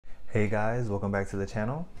Hey guys, welcome back to the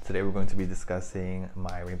channel. Today we're going to be discussing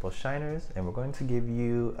my rainbow shiners, and we're going to give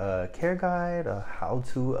you a care guide, a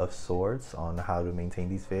how-to of sorts on how to maintain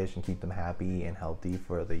these fish and keep them happy and healthy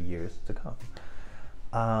for the years to come.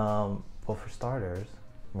 Well, for starters,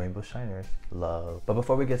 rainbow shiners, love. But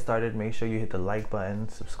before we get started, make sure you hit the like button,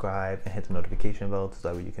 subscribe, and hit the notification bell so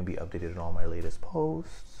that way you can be updated on all my latest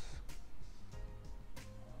posts,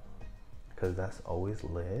 because that's always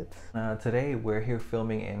lit. Today we're here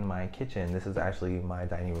filming in my kitchen. This is actually my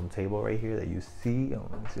dining room table right here that you see. Oh,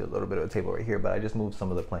 you see a little bit of a table right here, but I just moved some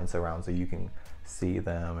of the plants around so you can see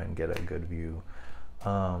them and get a good view.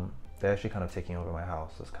 They're actually kind of taking over my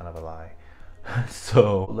house. That's kind of a lie.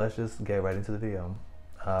 So let's just get right into the video.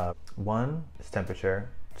 1 is temperature,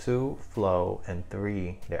 2 flow, and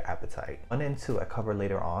 3 their appetite. 1 and 2 I cover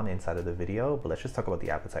later on inside of the video, but let's just talk about the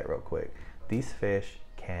appetite real quick. These fish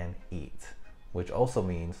can eat, which also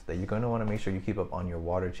means that you're going to want to make sure you keep up on your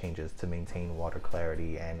water changes to maintain water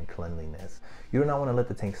clarity and cleanliness. You do not want to let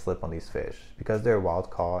the tank slip on these fish because they're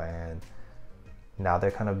wild caught and now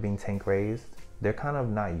they're kind of being tank raised. They're kind of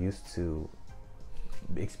not used to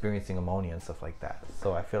experiencing ammonia and stuff like that.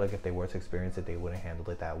 So I feel like if they were to experience it, they wouldn't handle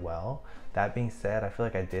it that well. That being said, I feel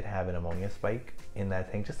like I did have an ammonia spike in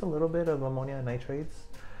that tank, just a little bit of ammonia nitrates.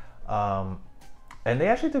 And they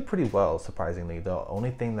actually did pretty well, surprisingly. The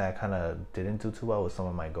only thing that kind of didn't do too well was some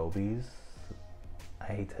of my gobies. I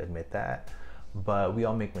hate to admit that, but we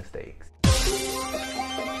all make mistakes.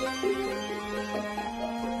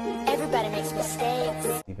 Everybody makes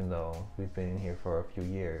mistakes. Even though we've been in here for a few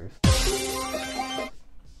years.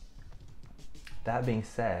 That being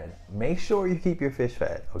said, make sure you keep your fish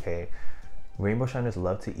fed, okay? Rainbow shiners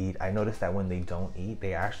love to eat. I noticed that when they don't eat,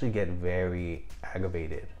 they actually get very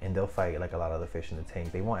aggravated and they'll fight like a lot of the fish in the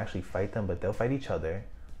tank. They won't actually fight them, but they'll fight each other,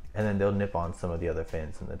 and then they'll nip on some of the other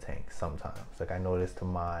fins in the tank sometimes. Like I noticed to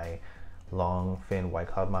my long fin white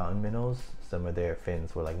cloud mountain minnows, some of their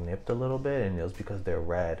fins were like nipped a little bit, and it was because they're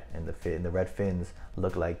red, and the red fins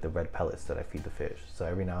look like the red pellets that I feed the fish. So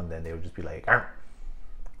every now and then they would just be like, let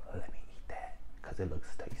me eat that because it looks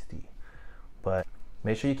tasty. But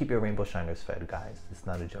make sure you keep your rainbow shiners fed, guys. It's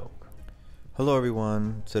not a joke. Hello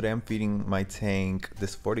everyone. Today I'm feeding my tank,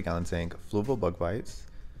 this 40-gallon tank, fluval bug bites.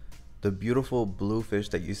 The beautiful blue fish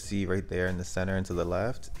that you see right there in the center and to the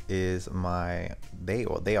left is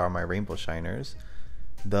they are my rainbow shiners.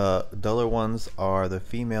 The duller ones are the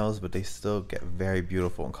females, but they still get very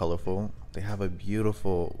beautiful and colorful. They have a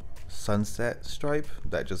beautiful sunset stripe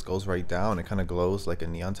that just goes right down. It kind of glows like a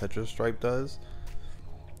neon tetra stripe does.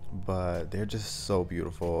 But they're just so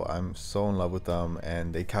beautiful. I'm so in love with them,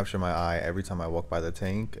 and they capture my eye every time I walk by the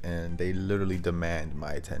tank, and they literally demand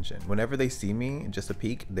my attention. Whenever they see me, just a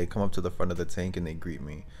peek, they come up to the front of the tank and they greet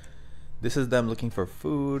me. This is them looking for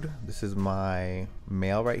food. This is my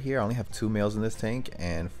male right here. I only have 2 males in this tank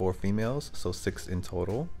and 4 females, so 6 in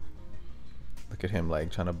total. Look at him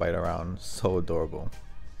like trying to bite around. So adorable.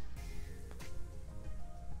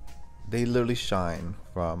 They literally shine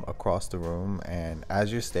from across the room, and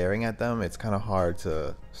as you're staring at them, it's kind of hard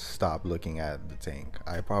to stop looking at the tank.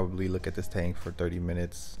 I probably look at this tank for 30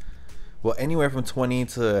 minutes. Well, anywhere from 20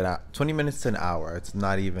 minutes to an hour. It's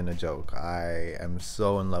not even a joke. I am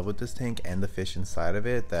so in love with this tank and the fish inside of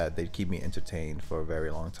it that they keep me entertained for a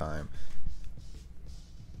very long time.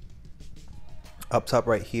 Up top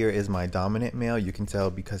right here is my dominant male. You can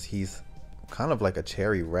tell because he's kind of like a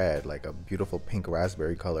cherry red, like a beautiful pink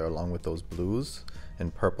raspberry color along with those blues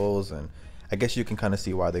and purples, and I guess you can kind of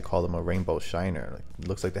see why they call them a rainbow shiner. Like, it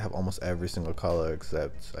looks like they have almost every single color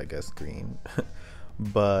except I guess green.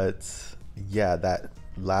 But yeah, that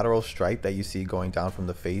lateral stripe that you see going down from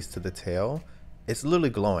the face to the tail, it's literally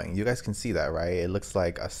glowing. You guys can see that, right? It looks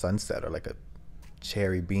like a sunset or like a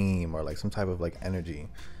cherry beam or like some type of like energy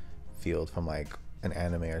field from like an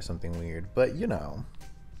anime or something weird. But you know,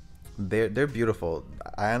 they're beautiful.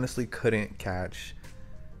 I honestly couldn't catch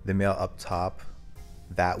the male up top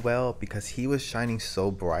that well because he was shining so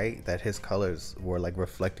bright that his colors were like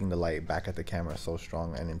reflecting the light back at the camera so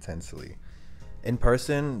strong and intensely. In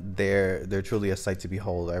person, they're truly a sight to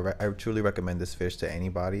behold. I truly recommend this fish to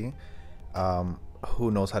anybody who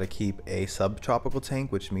knows how to keep a subtropical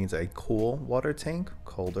tank, which means a cool water tank,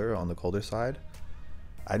 colder on the colder side.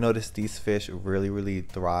 I noticed these fish really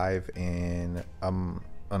thrive in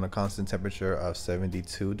on a constant temperature of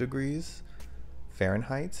 72 degrees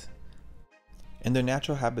Fahrenheit. In their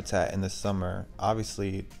natural habitat in the summer,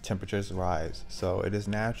 obviously temperatures rise, so it is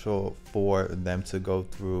natural for them to go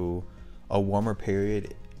through a warmer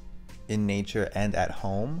period in nature and at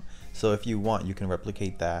home. So if you want, you can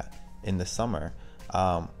replicate that in the summer.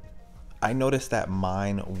 I noticed that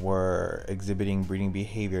mine were exhibiting breeding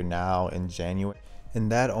behavior now in January.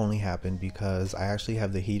 And that only happened because I actually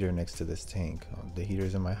have the heater next to this tank. The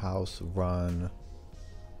heaters in my house run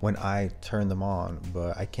when I turn them on,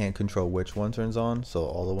 but I can't control which one turns on, so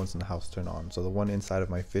all the ones in the house turn on. So the one inside of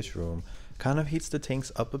my fish room kind of heats the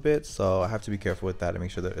tanks up a bit, so I have to be careful with that and make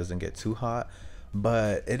sure that it doesn't get too hot.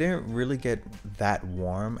 But it didn't really get that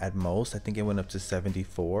warm at most. I think it went up to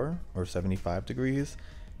 74 or 75 degrees,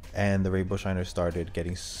 and the rainbow shiners started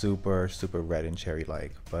getting super red and cherry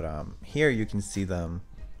like. But here you can see them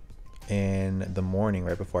in the morning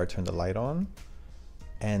right before I turn the light on.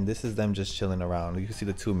 And this is them just chilling around. You can see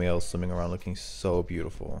the two males swimming around looking so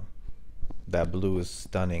beautiful. That blue is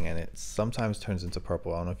stunning, and it sometimes turns into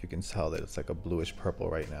purple. I don't know if you can tell that it's like a bluish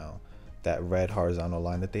purple right now. That red horizontal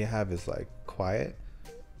line that they have is like quiet.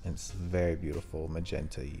 And it's very beautiful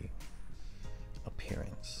magenta-y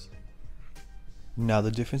appearance. Now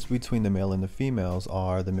the difference between the male and the females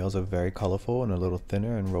are the males are very colorful and a little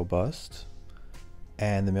thinner and robust.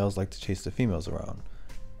 And the males like to chase the females around.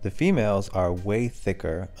 The females are way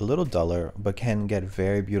thicker, a little duller, but can get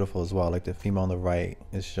very beautiful as well. Like the female on the right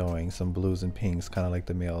is showing some blues and pinks, kind of like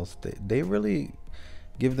the males. They really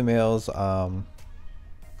give the males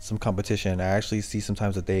some competition. I actually see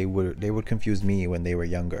sometimes that they would confuse me when they were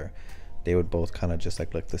younger. They would both kind of just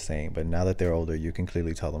like look the same, but now that they're older, you can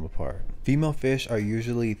clearly tell them apart. Female fish are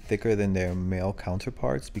usually thicker than their male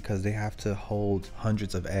counterparts because they have to hold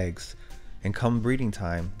hundreds of eggs. And come breeding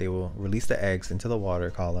time, they will release the eggs into the water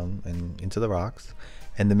column and into the rocks,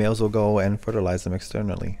 and the males will go and fertilize them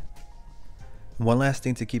externally. One last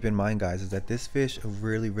thing to keep in mind, guys, is that this fish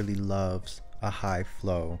really loves a high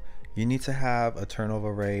flow. You need to have a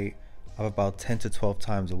turnover rate of about 10 to 12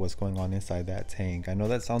 times of what's going on inside that tank. I know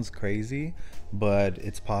that sounds crazy, but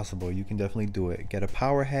it's possible. You can definitely do it. Get a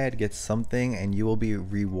power head, get something, and you will be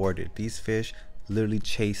rewarded. These fish literally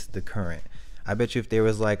chase the current. I bet you if there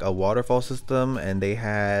was like a waterfall system and they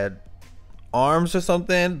had arms or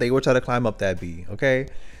something, they would try to climb up that bee, okay?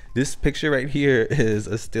 This picture right here is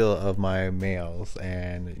a still of my males,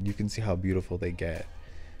 and you can see how beautiful they get.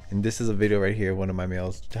 And this is a video right here, one of my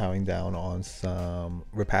males chowing down on some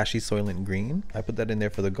Rapashi Soylent Green. I put that in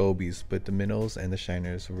there for the gobies, but the minnows and the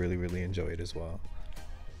shiners really enjoy it as well.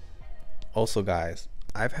 Also, guys,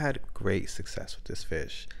 I've had great success with this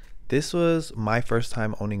fish. This was my first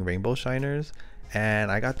time owning rainbow shiners, and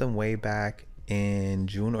I got them way back in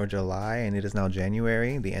June or July, and it is now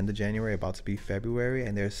January, the end of January, about to be February,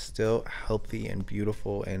 and they're still healthy and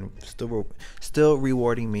beautiful and still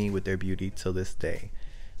rewarding me with their beauty till this day.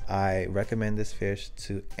 I recommend this fish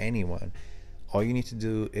to anyone. All you need to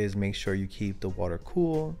do is make sure you keep the water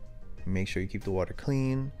cool, make sure you keep the water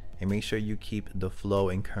clean, and make sure you keep the flow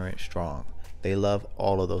and current strong. They love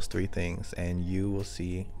all of those three things, and you will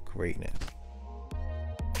see greatness.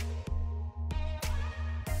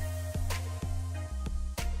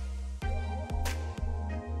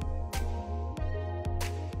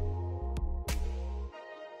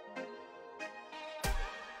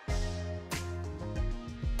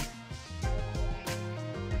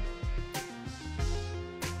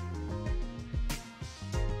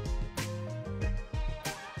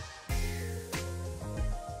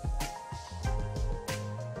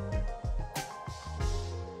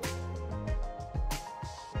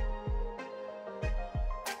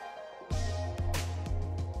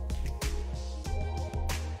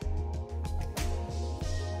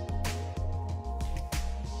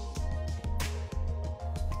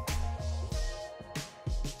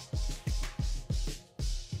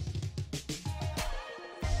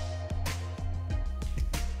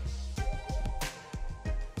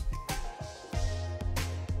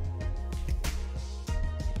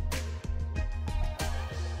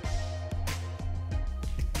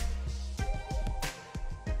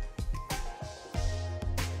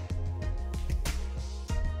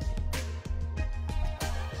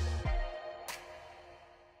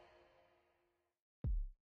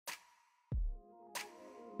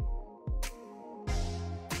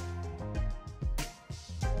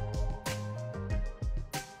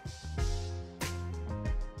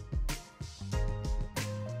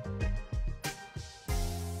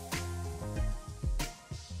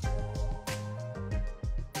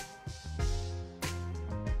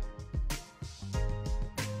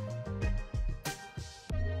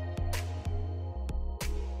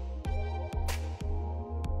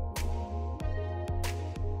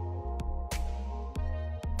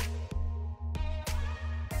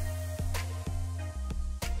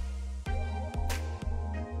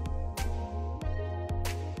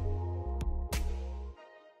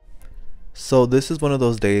 So this is one of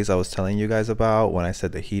those days I was telling you guys about when I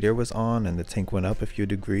said the heater was on and the tank went up a few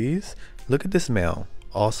degrees. Look at this male,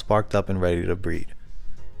 all sparked up and ready to breed.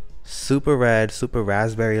 Super red, super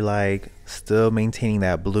raspberry-like, still maintaining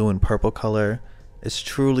that blue and purple color. It's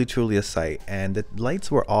truly a sight. And the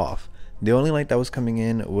lights were off. The only light that was coming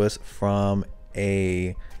in was from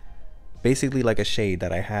basically like a shade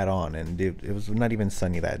that I had on, and it was not even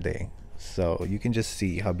sunny that day. So you can just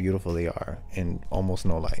see how beautiful they are in almost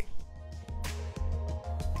no light.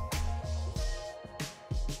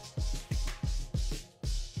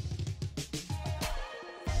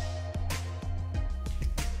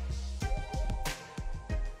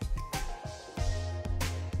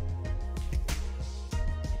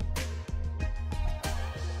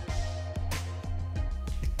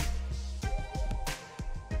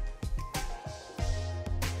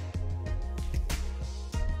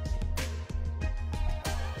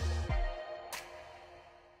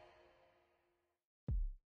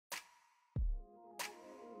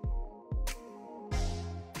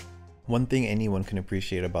 One thing anyone can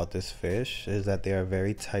appreciate about this fish is that they are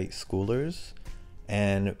very tight schoolers,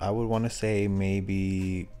 and I would want to say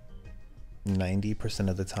maybe 90%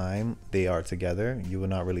 of the time they are together. You will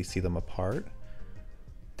not really see them apart.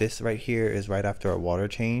 This right here is right after a water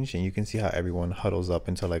change, and you can see how everyone huddles up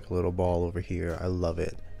into like a little ball over here. I love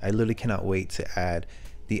it. I literally cannot wait to add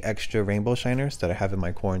the extra rainbow shiners that I have in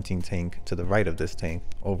my quarantine tank to the right of this tank.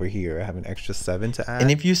 Over here I have an extra 7 to add. And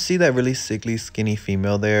if you see that really sickly skinny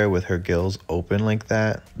female there with her gills open like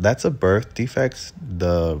that, that's a birth defect,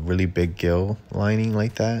 the really big gill lining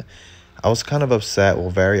like that. I was kind of upset,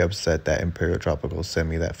 well, very upset, that Imperial Tropical sent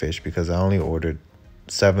me that fish, because I only ordered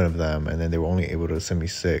 7 of them, and then they were only able to send me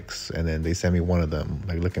 6, and then they sent me 1 of them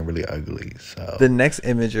like looking really ugly. So the next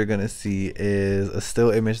image you're gonna see is a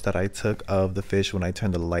still image that I took of the fish when I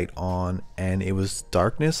turned the light on, and it was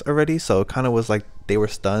darkness already, so it kind of was like they were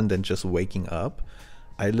stunned and just waking up.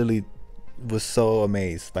 I literally was so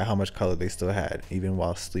amazed by how much color they still had even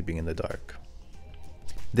while sleeping in the dark.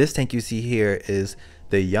 This tank you see here is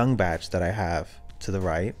the young batch that I have to the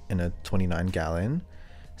right in a 29 gallon.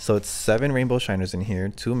 So it's 7 rainbow shiners in here,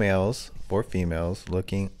 2 males, 4 females,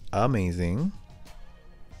 looking amazing.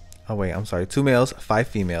 Oh wait, I'm sorry, 2 males, 5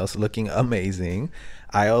 females, looking amazing.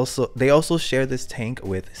 They also share this tank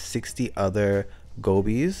with 60 other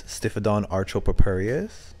gobies, Stiphodon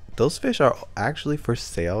archopurpureus. Those fish are actually for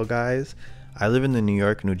sale, guys. I live in the New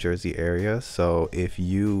York, New Jersey area, so if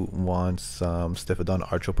you want some Stiphodon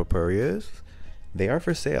archopurpureus, they are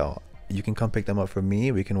for sale. You can come pick them up from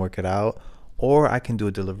me, we can work it out, or I can do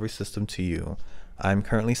a delivery system to you. I'm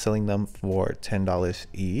currently selling them for $10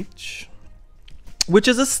 each, which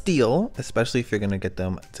is a steal, especially if you're gonna get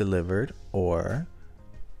them delivered or,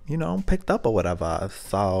 you know, picked up or whatever.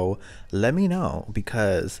 So let me know,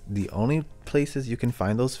 because the only places you can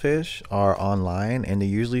find those fish are online, and they're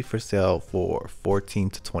usually for sale for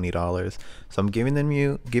 $14 to $20. So I'm giving them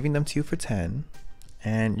to you for 10,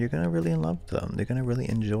 and you're gonna really love them. They're gonna really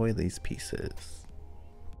enjoy these pieces.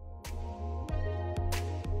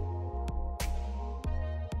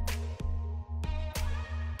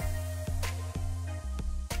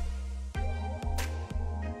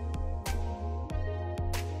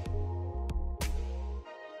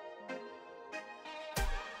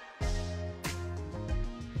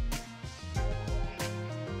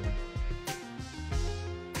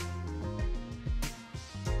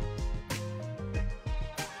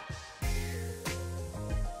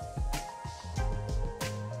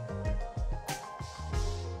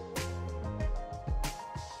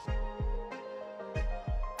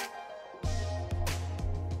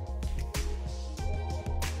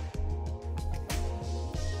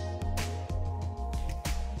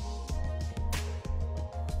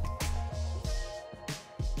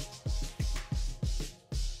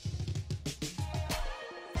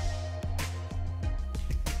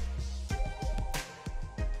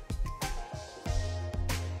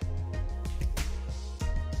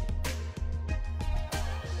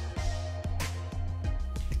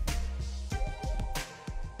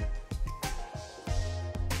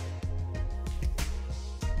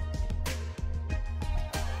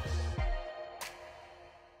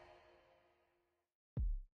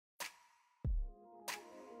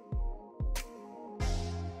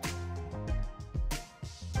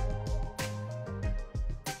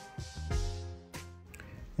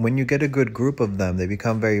 When you get a good group of them, they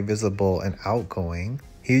become very visible and outgoing.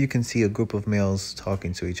 Here you can see a group of males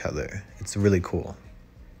talking to each other. It's really cool.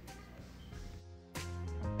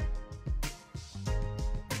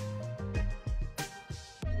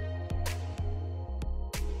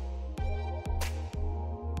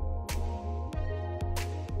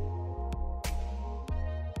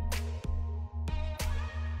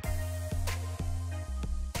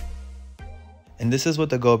 And this is what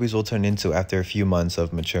the gobies will turn into after a few months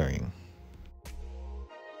of maturing.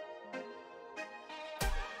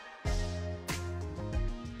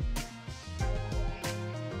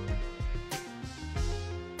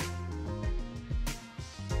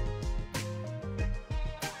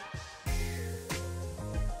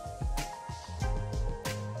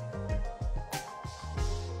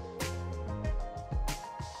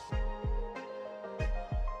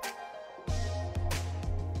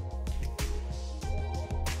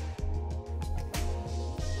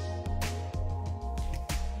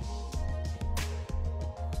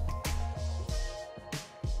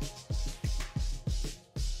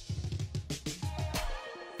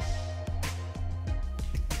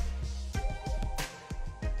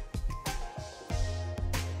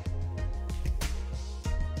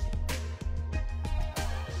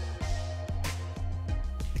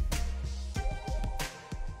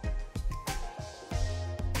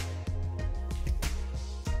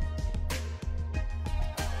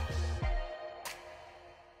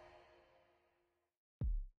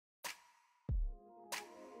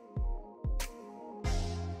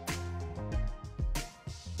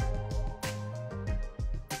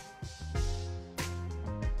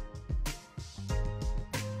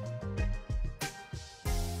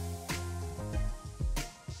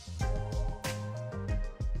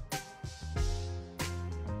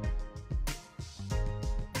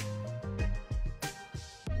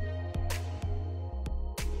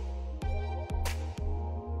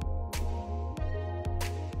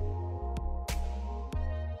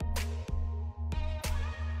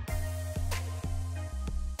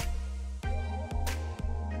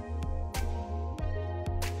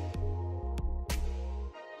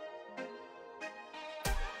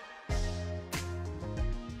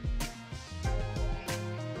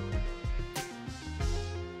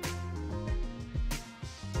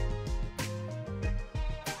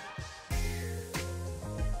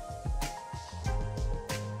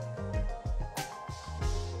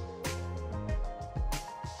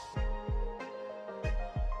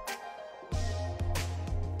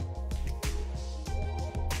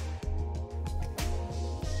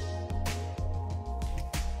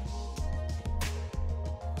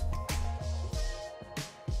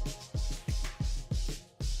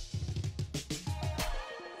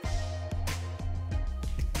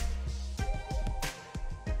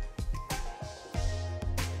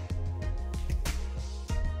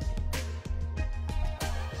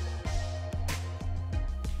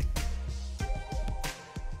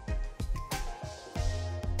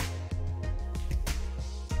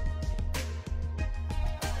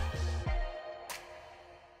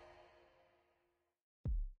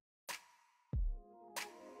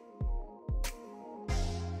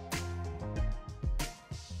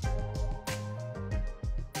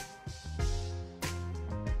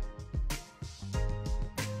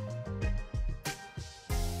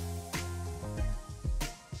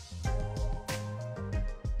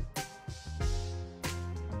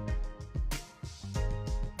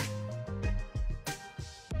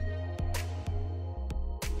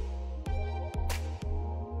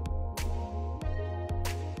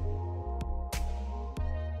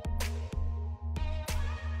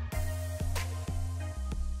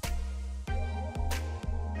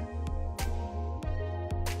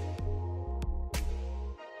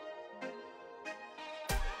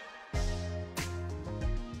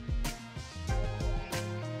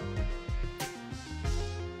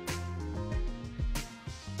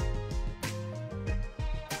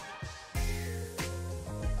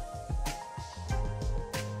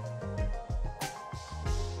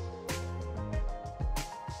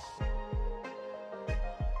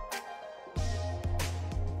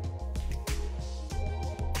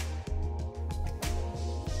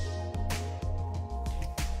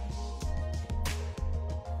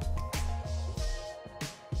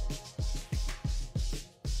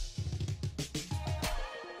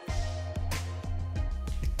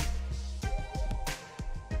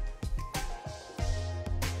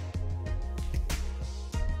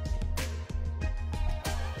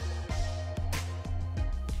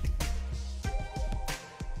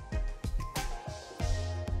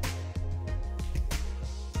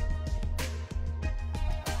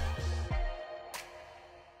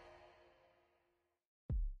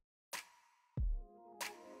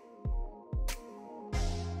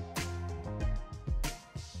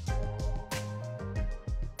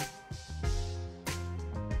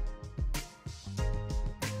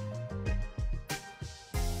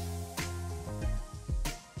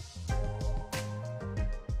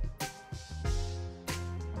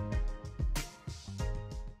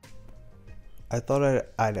 I thought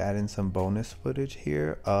I'd add in some bonus footage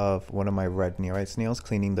here of one of my red nearite snails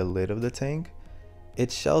cleaning the lid of the tank.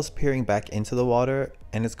 Its shell's peering back into the water,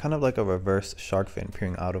 and it's kind of like a reverse shark fin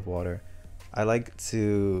peering out of water. I like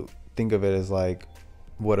to think of it as like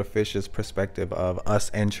what a fish's perspective of us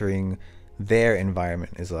entering their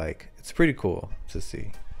environment is like. It's pretty cool to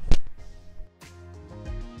see.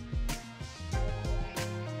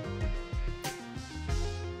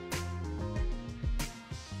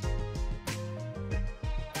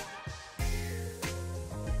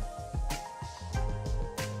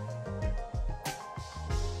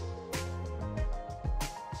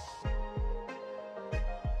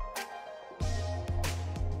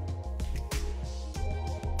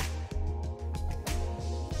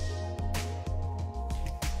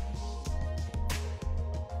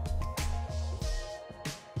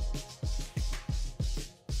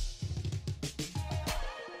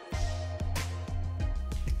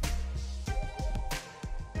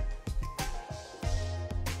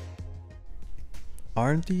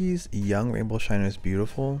 Aren't these young rainbow shiners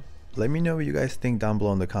beautiful? Let me know what you guys think down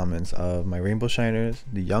below in the comments of my rainbow shiners,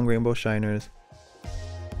 the young rainbow shiners.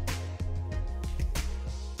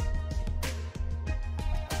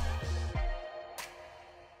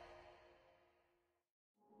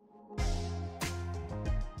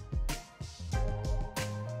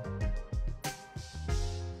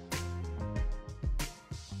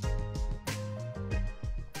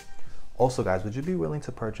 Also guys, would you be willing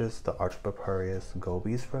to purchase the Archipapurius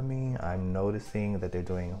Gobies from me? I'm noticing that they're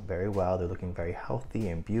doing very well. They're looking very healthy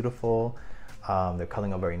and beautiful. They're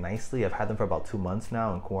culling up very nicely. I've had them for about 2 months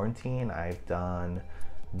now in quarantine. I've done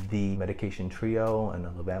the medication trio and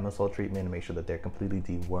the levamisole treatment to make sure that they're completely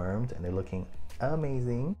dewormed, and they're looking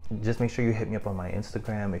amazing. Just make sure you hit me up on my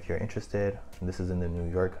Instagram if you're interested. This is in the New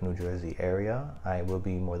York, New Jersey area. I will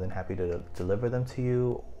be more than happy to deliver them to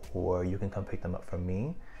you, or you can come pick them up from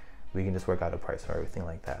me. We can just work out a price for everything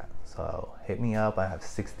like that. So hit me up. I have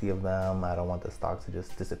 60 of them. I don't want the stock to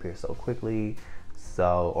just disappear so quickly.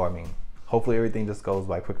 Hopefully everything just goes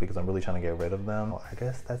by quickly because I'm really trying to get rid of them. I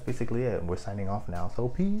guess that's basically it. We're signing off now. So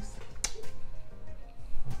peace.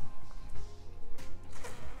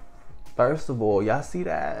 First of all, y'all see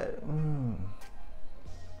that?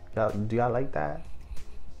 Do y'all like that?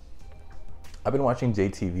 I've been watching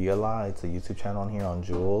JTV a lot. It's a YouTube channel on here on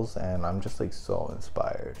jewels, and I'm just like so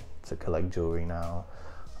inspired to collect jewelry now.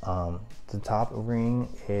 The top ring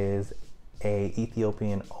is a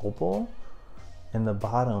Ethiopian opal, and the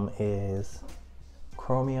bottom is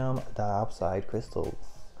chromium diopside crystals.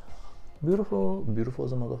 Beautiful, beautiful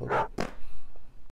as a motherfucker.